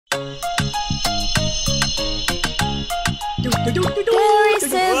There is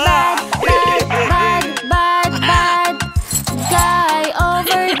a bad, bad, bad, bad, bad guy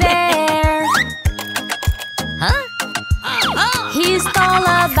over there. Huh? He stole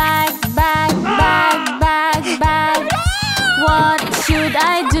a bag, bag, bag, bag, bag. What should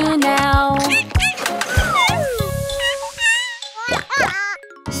I do now?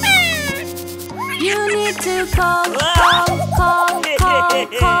 You need to call.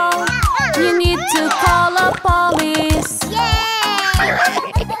 You need to call a police.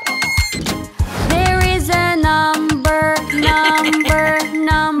 There is a number.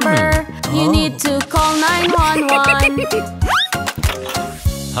 You need to call 911.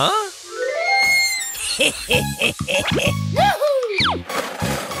 Huh?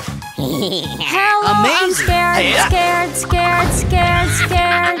 Hello, I'm scared.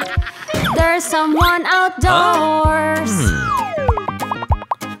 There's someone outdoors.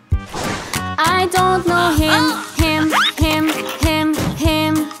 I don't know him.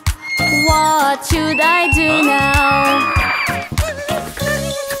 What should I do now?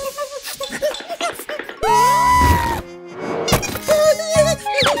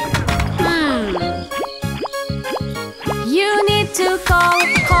 You need to call.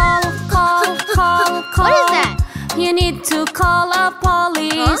 What is that? You need to call a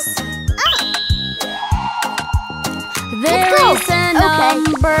police. There is a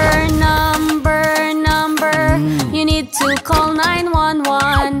number. You need to call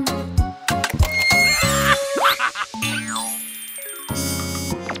 911.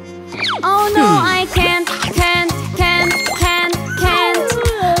 Oh no, I can't.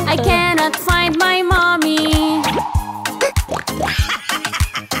 I cannot find my mommy.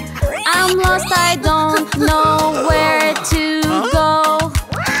 I'm lost, I don't know where to go.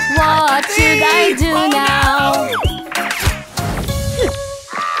 What should I do now?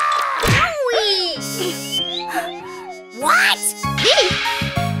 What?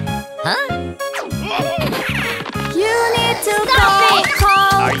 Huh? You need to Stop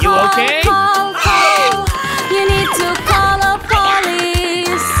call. Are you okay? Call. You need to call a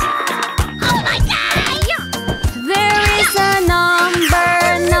police. Oh my God! There is a number.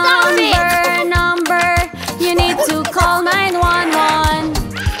 You need to call 911.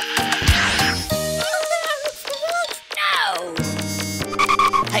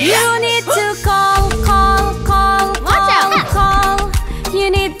 You need to call. You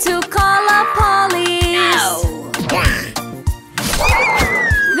need to call a police.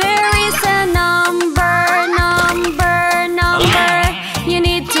 There is a number. You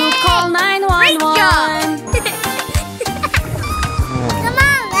need to call 911. Come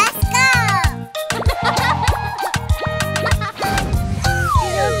on, let's go! You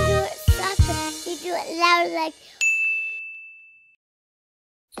don't do it soccer. You do it loud like...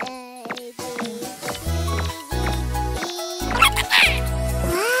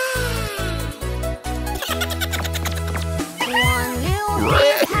 One little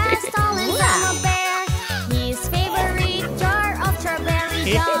pig has stolen from a bear his favorite jar of strawberry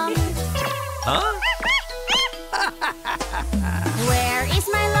jam. Huh? Where is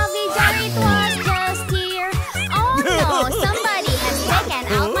my lovely jar? It was just here. Oh no, somebody has taken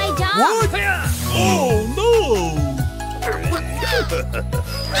out my jam. Oh no!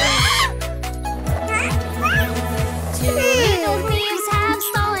 Two little thieves have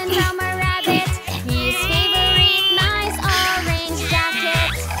stolen from a rabbit his favorite nice orange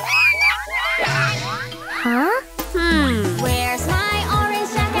jacket. Huh? Where's my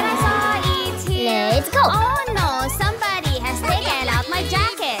orange jacket? I saw it here. Let's go. Oh no, somebody has taken out my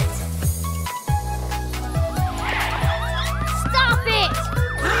jacket. Stop it!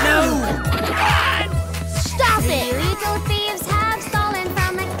 No! Stop it! Little thieves have stolen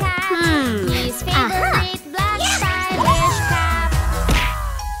from a cat his favorite black stylish cap.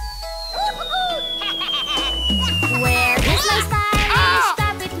 Where is my stylish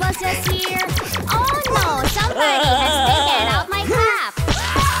cap? It was just here. Oh no, somebody has taken out my cap.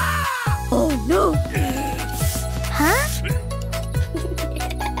 Oh no! Huh?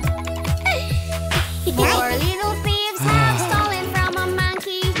 Four little thieves have stolen from a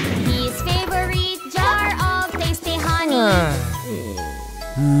monkey his favorite jar of tasty honey.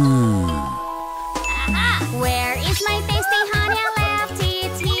 Where is my tasty honey? I left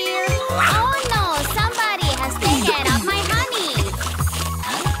it here. Oh no, somebody has taken out my honey.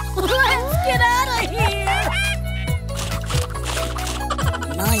 Let's get out of here.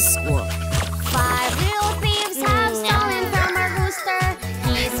 Nice work. Five little thieves have stolen from a rooster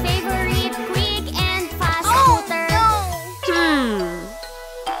his favorite quick and fast scooter.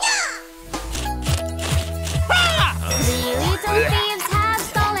 Three little thieves have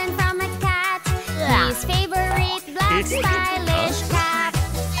stolen that stylish cap.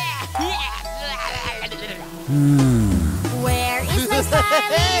 Where is my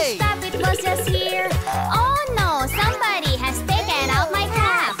stylish cap? It was just here. Oh no, somebody has taken out my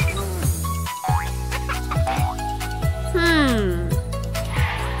cap.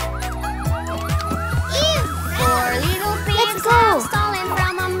 Four little pigs have stolen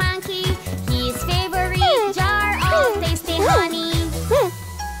from a monkey his favorite jar of tasty honey.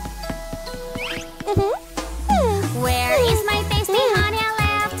 Where is my tasty honey? I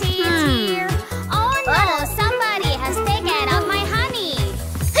left it here. Oh no, somebody has taken out my honey.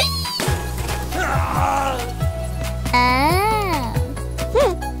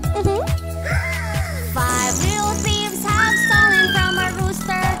 Five little thieves have stolen from a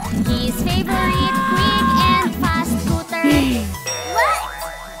rooster his favorite quick and fast scooter.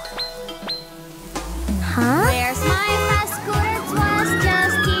 Where's my fast scooter? It was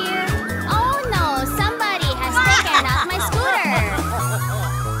just here. Oh no, somebody has taken out my scooter.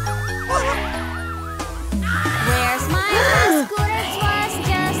 Where's my fast scooter? It was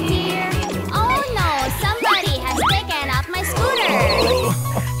just here. Oh no, somebody has taken out my scooter.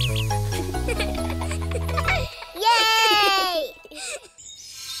 Yay!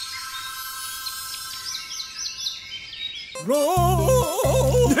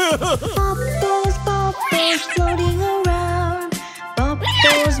 Bubbles, bubbles floating around.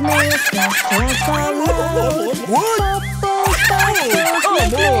 Bubbles make us laugh out loud. Bubbles, bubbles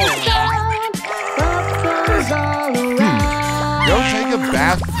make no sound. Bubbles all around. Go take a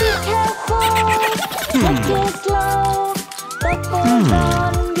bath. Be careful, take it slow. Bubbles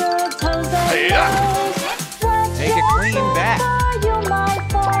on your toes and nose. Take a clean bath. You might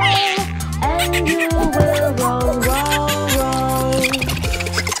fall, and you will roll, roll, roll.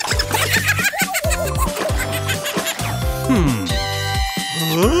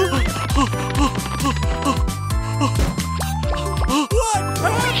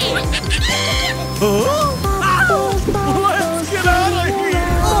 Bubbles, bubbles, Get out of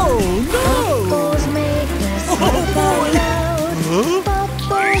here! Oh no! bubbles make us laugh out loud.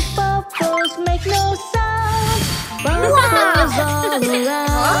 Bubbles, bubbles make no sound. Bubbles all around.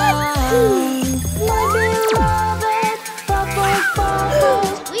 My beloved, bubbles, bubbles.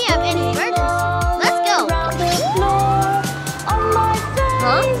 We have an emergency. Let's go. Around the floor, on my face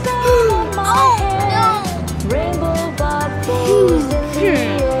and on my hair. Rainbow bubbles in the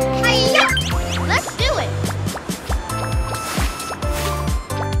air. Hi-ya! Let's do it.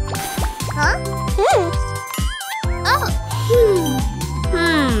 Huh? Oh.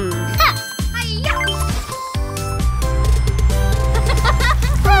 Ha! Hi-ya!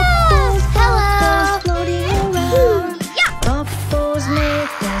 Bubbles, Hello. bubbles floating around. Yeah. Bubbles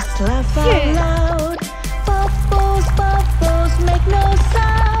make us laugh out loud. Bubbles, bubbles make no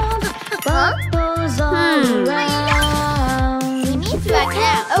sound. Bubbles all around. We need to act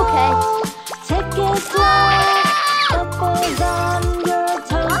now. Okay. Take it slow. Bubbles on your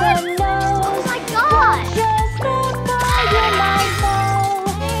toes and nose. Oh my God! Just remember you might fall,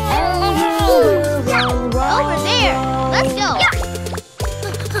 and you will roll, roll, Over there. Let's go.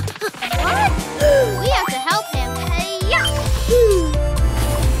 What? We have to help him. Hey-ya!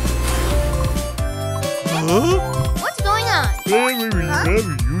 What's going on? We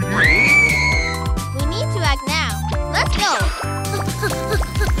need to act now. Let's go.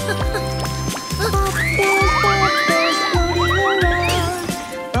 Bubbles, bubbles floating around.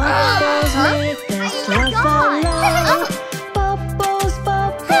 Bubbles make us laugh out loud. Bubbles,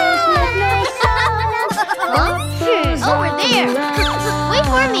 bubbles make no sound. Bubbles Over all there. around. Wait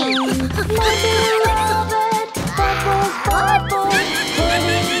for me. My beloved, bubbles, bubbles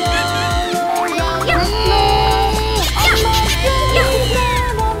floating all around the floor. On my face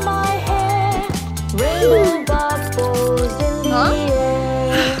and on my hair. Rainbow bubbles in the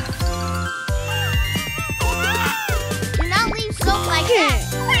air. Do not leave soap like that.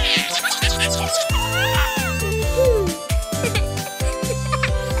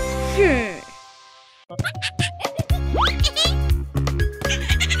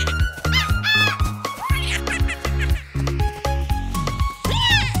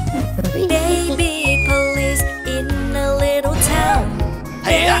 Baby police in a little town.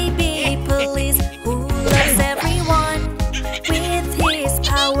 Baby police who loves everyone. With his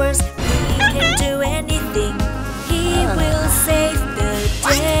powers, he can do anything. He will save the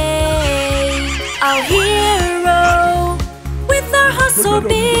day. Our hero, with our heart so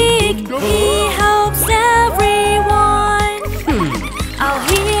big, he helps everyone. Our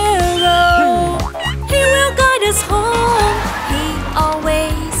hero, he will guide us home. He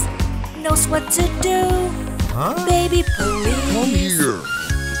always knows what to do. Baby police. Come here.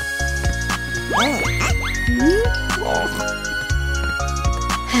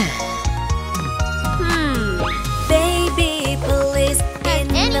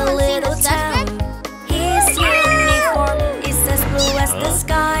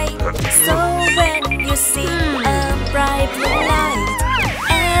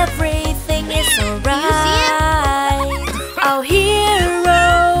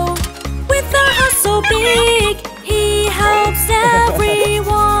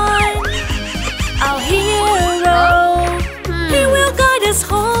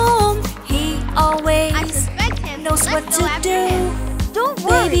 Let's what go to after do. him. Don't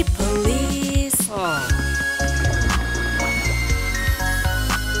worry. Baby police.